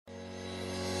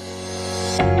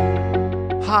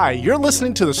Hi, you're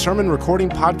listening to the sermon recording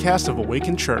podcast of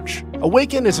Awaken Church.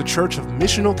 Awaken is a church of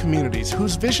missional communities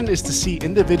whose vision is to see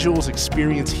individuals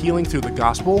experience healing through the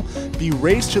gospel, be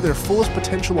raised to their fullest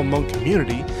potential among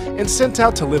community, and sent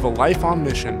out to live a life on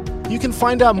mission. You can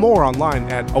find out more online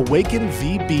at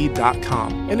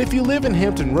awakenvb.com. And if you live in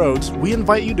Hampton Roads, we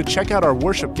invite you to check out our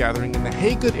worship gathering in the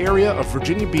Haygood area of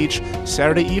Virginia Beach,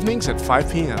 Saturday evenings at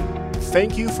 5 p.m.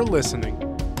 Thank you for listening.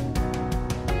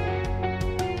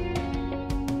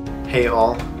 Hey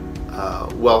all,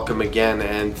 welcome again,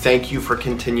 and thank you for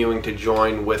continuing to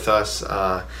join with us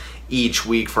each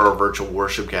week for our virtual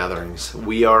worship gatherings.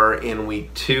 We are in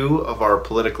week 2 of our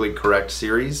Politically Correct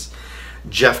series.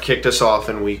 Jeff kicked us off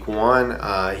in week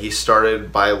 1. He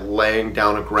started by laying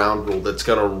down a ground rule that's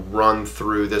going to run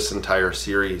through this entire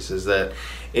series, is that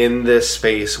in this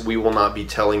space we will not be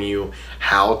telling you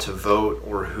how to vote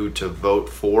or who to vote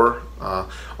for.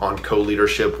 On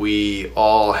co-leadership, we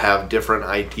all have different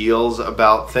ideals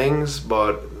about things,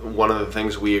 but one of the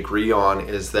things we agree on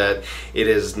is that it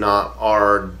is not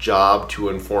our job to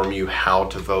inform you how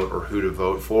to vote or who to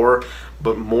vote for,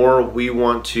 but more we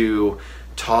want to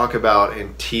talk about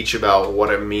and teach about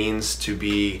what it means to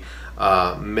be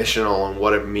missional and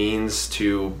what it means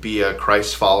to be a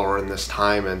Christ follower in this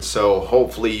time. And so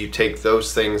hopefully you take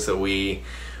those things that we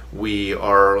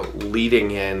are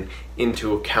leading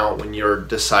into account when you're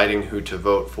deciding who to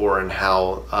vote for and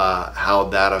how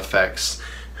that affects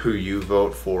who you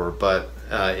vote for. But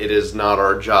it is not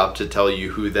our job to tell you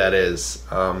who that is.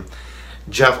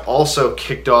 Jeff also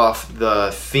kicked off the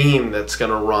theme that's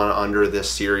going to run under this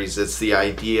series. It's the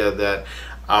idea that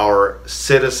our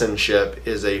citizenship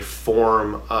is a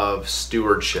form of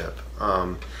stewardship.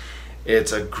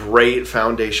 It's a great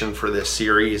foundation for this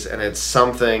series, and it's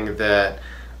something that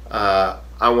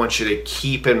I want you to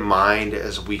keep in mind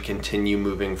as we continue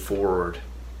moving forward.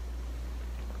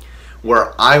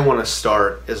 Where I want to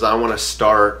start is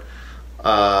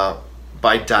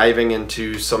by diving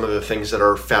into some of the things that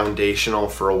are foundational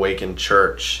for Awaken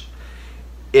Church.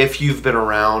 If you've been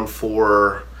around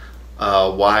for a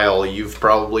while, you've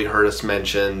probably heard us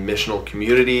mention missional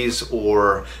communities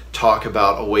or talk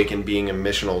about Awaken being a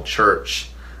missional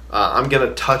church. I'm going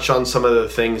to touch on some of the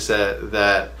things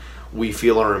that we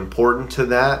feel are important to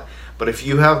that, but if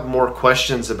you have more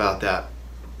questions about that,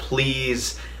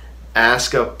 please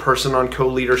ask a person on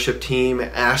co-leadership team,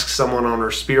 ask someone on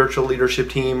our spiritual leadership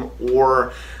team,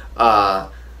 or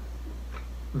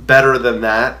better than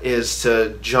that is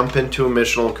to jump into a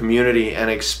missional community and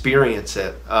experience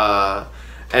it.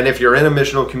 And if you're in a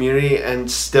missional community and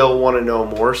still want to know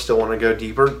more, still want to go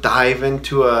deeper, dive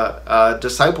into a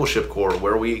discipleship core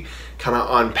where we kind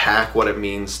of unpack what it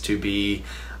means to be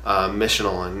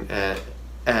missional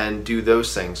and do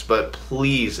those things. But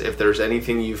please, if there's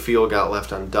anything you feel got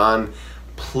left undone,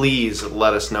 please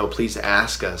let us know. Please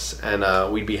ask us,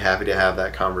 and we'd be happy to have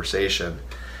that conversation.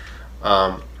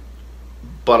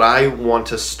 But I want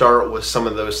to start with some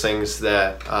of those things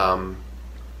that are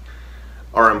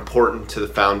important to the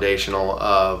foundation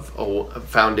of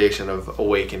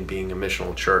Awaken being a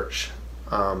missional church.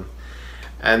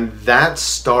 And that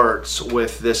starts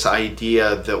with this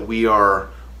idea that we are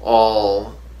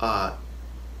all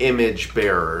image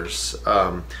bearers.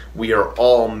 We are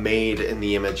all made in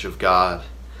the image of God.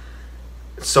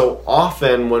 So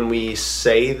often when we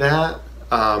say that,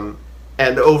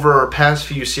 and over our past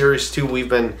few series too, we've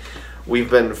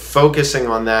been focusing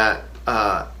on that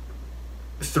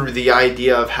through the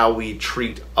idea of how we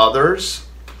treat others.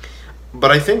 But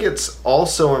I think it's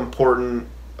also important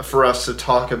for us to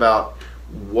talk about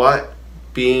what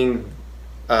being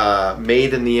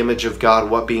made in the image of God,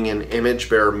 what being an image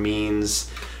bearer means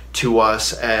to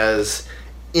us as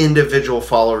individual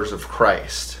followers of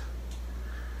Christ.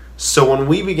 So when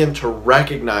we begin to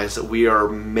recognize that we are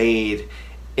made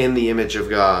in the image of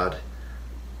God,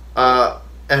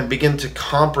 and begin to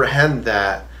comprehend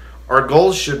that, our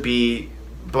goals should be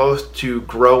both to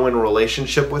grow in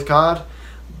relationship with God,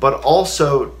 but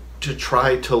also to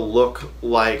try to look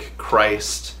like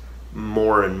Christ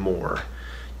more and more,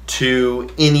 to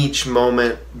in each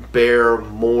moment bear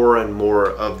more and more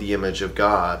of the image of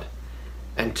God.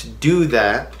 And to do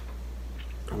that,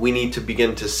 we need to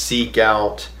begin to seek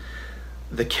out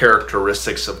the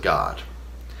characteristics of God.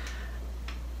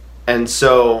 And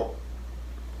so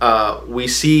we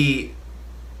see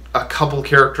a couple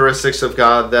characteristics of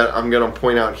God that I'm going to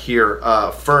point out here.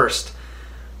 First,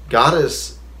 God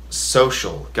is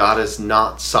social. God is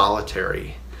not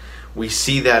solitary. We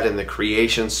see that in the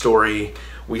creation story.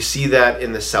 We see that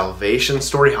in the salvation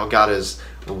story, how God is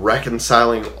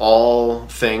reconciling all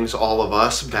things, all of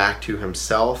us, back to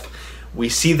himself. We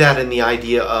see that in the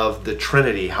idea of the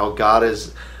Trinity, how God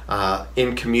is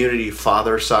in community,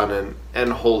 Father, Son,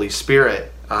 and Holy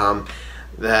Spirit.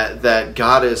 That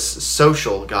God is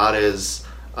social, God is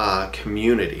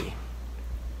community.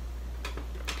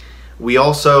 We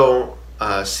also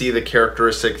see the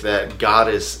characteristic that God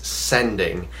is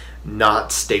sending,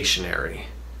 not stationary.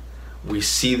 We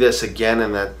see this again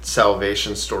in that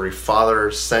salvation story. Father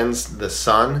sends the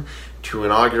Son to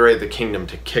inaugurate the kingdom,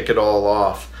 to kick it all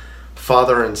off.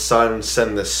 Father and Son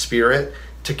send the Spirit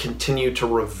to continue to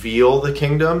reveal the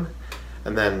kingdom.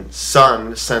 And then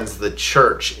Son sends the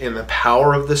church in the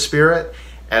power of the Spirit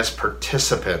as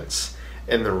participants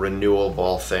in the renewal of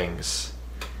all things.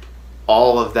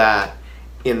 All of that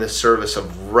in the service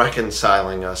of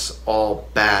reconciling us all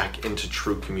back into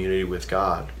true community with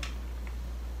God.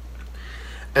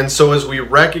 And so as we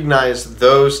recognize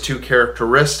those two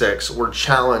characteristics, we're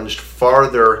challenged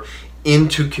farther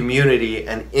into community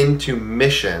and into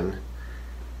mission,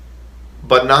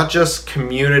 but not just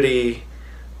community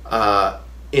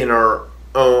in our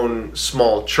own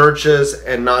small churches,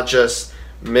 and not just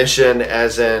mission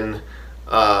as in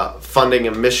funding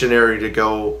a missionary to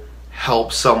go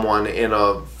help someone in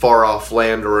a far off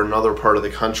land or another part of the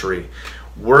country.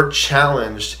 We're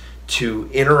challenged to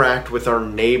interact with our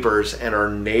neighbors and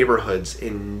our neighborhoods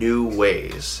in new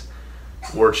ways.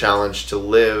 We're challenged to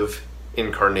live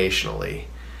incarnationally,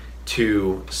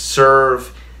 to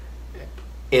serve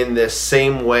in this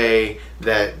same way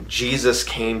that Jesus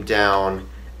came down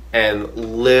and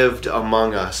lived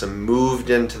among us and moved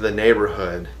into the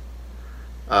neighborhood.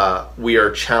 We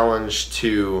are challenged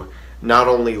to not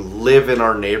only live in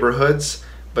our neighborhoods,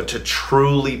 but to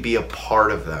truly be a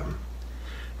part of them.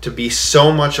 To be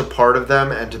so much a part of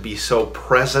them and to be so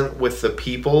present with the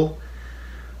people,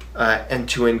 and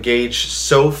to engage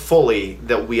so fully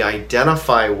that we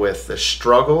identify with the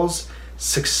struggles,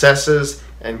 successes,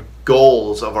 and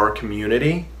goals of our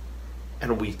community,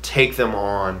 and we take them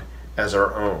on as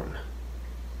our own.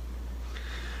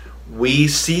 We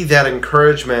see that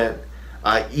encouragement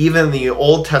even in the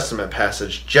Old Testament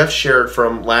passage Jeff shared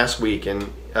from last week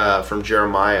from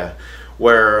Jeremiah,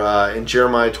 where in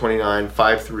Jeremiah 29,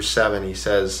 5-7, he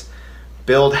says,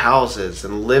 "Build houses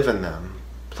and live in them,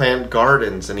 plant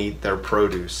gardens and eat their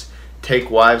produce,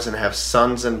 take wives and have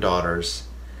sons and daughters.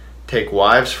 Take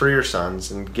wives for your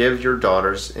sons and give your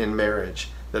daughters in marriage,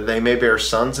 that they may bear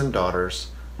sons and daughters,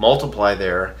 multiply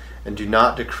there and do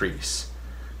not decrease.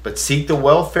 But seek the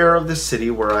welfare of the city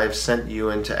where I have sent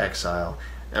you into exile,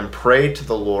 and pray to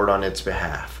the Lord on its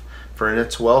behalf, for in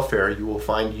its welfare you will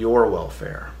find your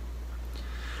welfare."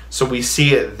 So we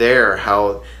see it there,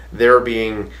 how they're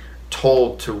being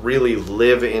told to really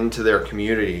live into their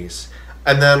communities.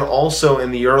 And then also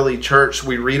in the early church,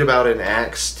 we read about in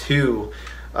Acts 2,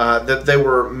 that they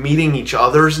were meeting each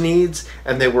other's needs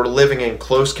and they were living in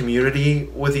close community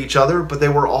with each other, but they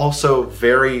were also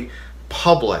very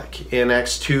public. In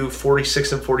Acts 2,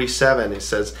 46 and 47, it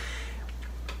says,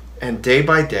 "And day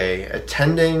by day,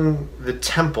 attending the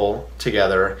temple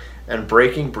together and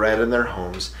breaking bread in their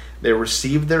homes, they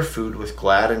received their food with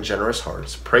glad and generous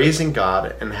hearts, praising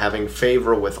God and having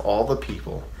favor with all the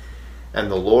people.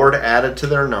 And the Lord added to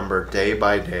their number day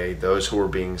by day those who were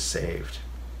being saved."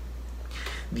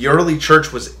 The early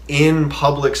church was in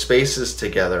public spaces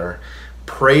together,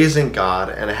 praising God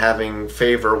and having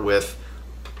favor with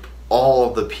all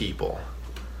of the people.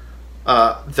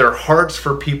 Their hearts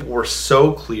for people were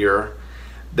so clear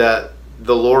that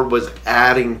the Lord was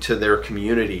adding to their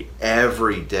community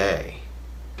every day.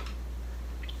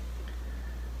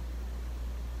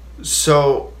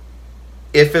 So,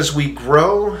 if as we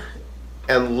grow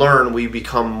and learn we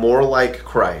become more like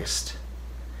Christ,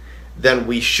 then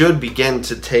we should begin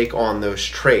to take on those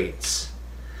traits.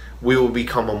 We will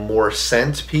become a more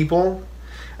sent people,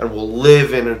 and will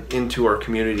live into our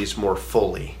communities more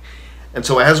fully. And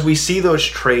so as we see those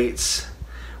traits,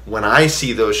 when I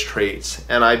see those traits,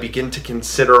 and I begin to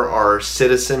consider our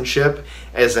citizenship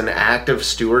as an act of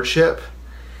stewardship,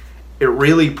 it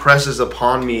really presses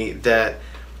upon me that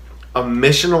a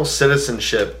missional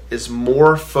citizenship is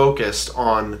more focused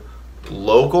on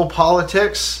local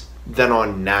politics than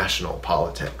on national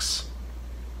politics.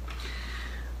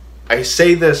 I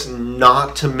say this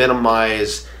not to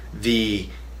minimize the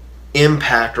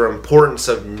impact or importance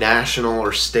of national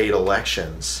or state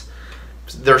elections.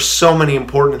 There's so many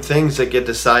important things that get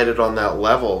decided on that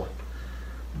level,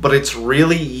 but it's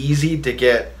really easy to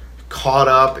get caught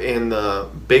up in the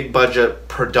big budget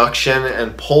production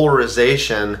and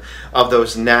polarization of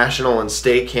those national and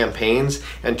state campaigns,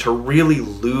 and to really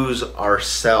lose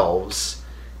ourselves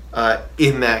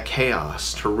in that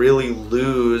chaos, to really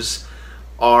lose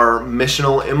our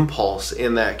missional impulse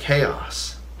in that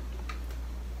chaos.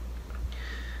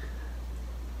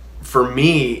 For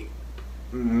me,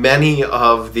 many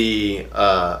of the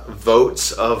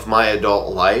votes of my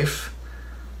adult life,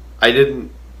 I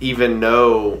didn't even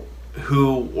know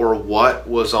who or what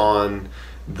was on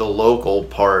the local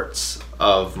parts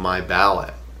of my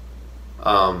ballot.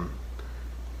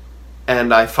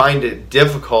 And I find it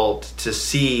difficult to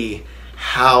see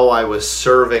how I was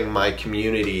serving my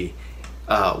community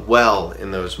well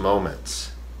in those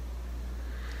moments.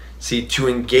 See, to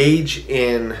engage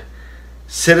in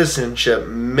citizenship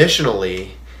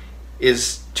missionally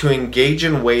is to engage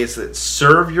in ways that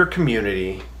serve your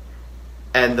community,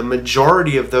 and the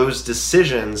majority of those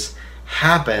decisions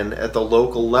happen at the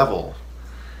local level.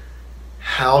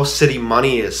 How city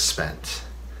money is spent,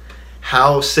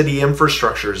 how city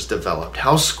infrastructure is developed,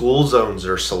 how school zones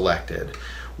are selected,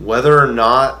 whether or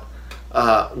not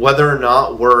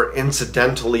we're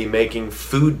incidentally making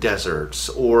food deserts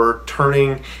or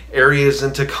turning areas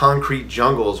into concrete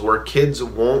jungles where kids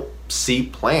won't see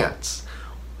plants.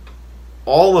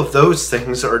 All of those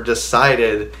things are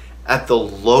decided at the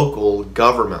local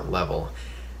government level.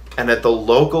 And at the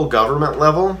local government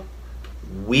level,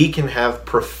 we can have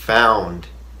profound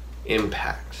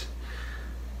impact.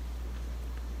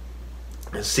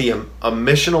 See, a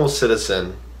missional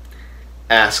citizen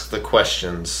asks the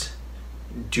questions,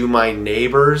 do my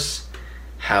neighbors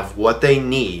have what they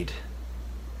need?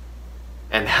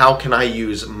 And how can I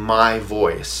use my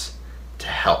voice to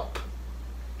help?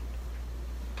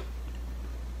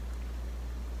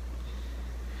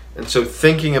 And so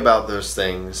thinking about those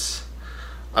things,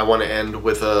 I want to end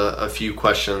with a few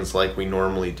questions like we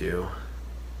normally do.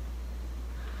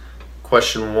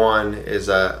 Question 1 is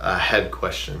a head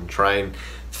question. Try and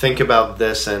think about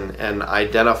this and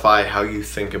identify how you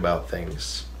think about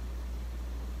things.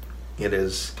 It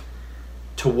is,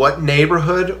 to what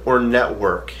neighborhood or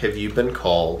network have you been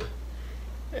called?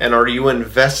 And are you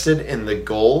invested in the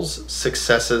goals,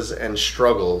 successes, and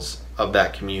struggles of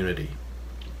that community?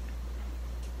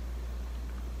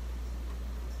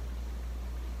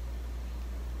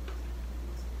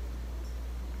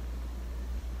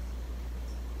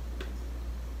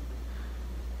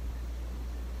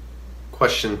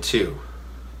 Question 2.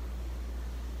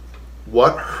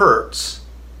 What hurts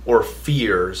or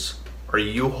fears are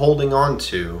you holding on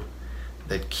to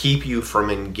that keep you from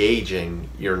engaging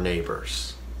your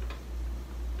neighbors?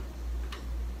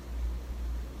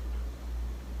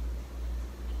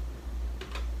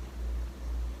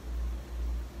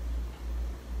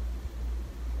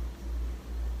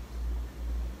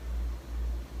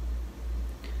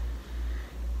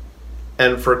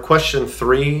 And for question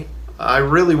 3, I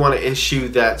really want to issue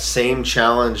that same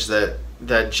challenge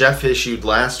that Jeff issued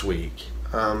last week.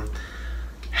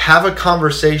 Have a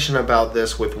conversation about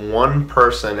this with one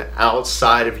person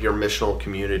outside of your missional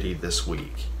community this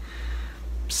week.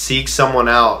 Seek someone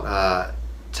out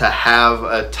to have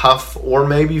a tough or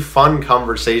maybe fun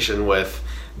conversation with,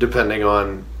 depending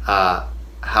on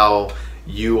how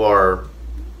you are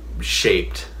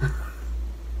shaped.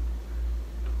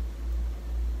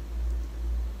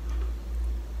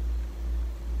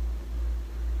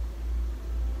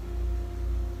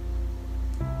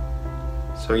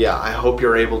 So yeah, I hope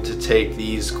you're able to take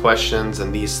these questions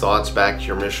and these thoughts back to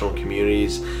your missional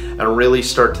communities and really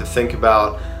start to think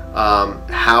about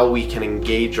how we can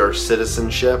engage our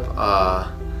citizenship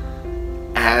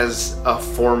as a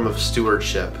form of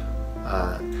stewardship.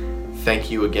 Thank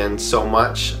you again so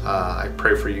much. I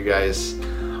pray for you guys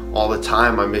all the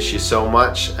time. I miss you so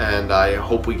much, and I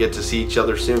hope we get to see each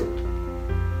other soon.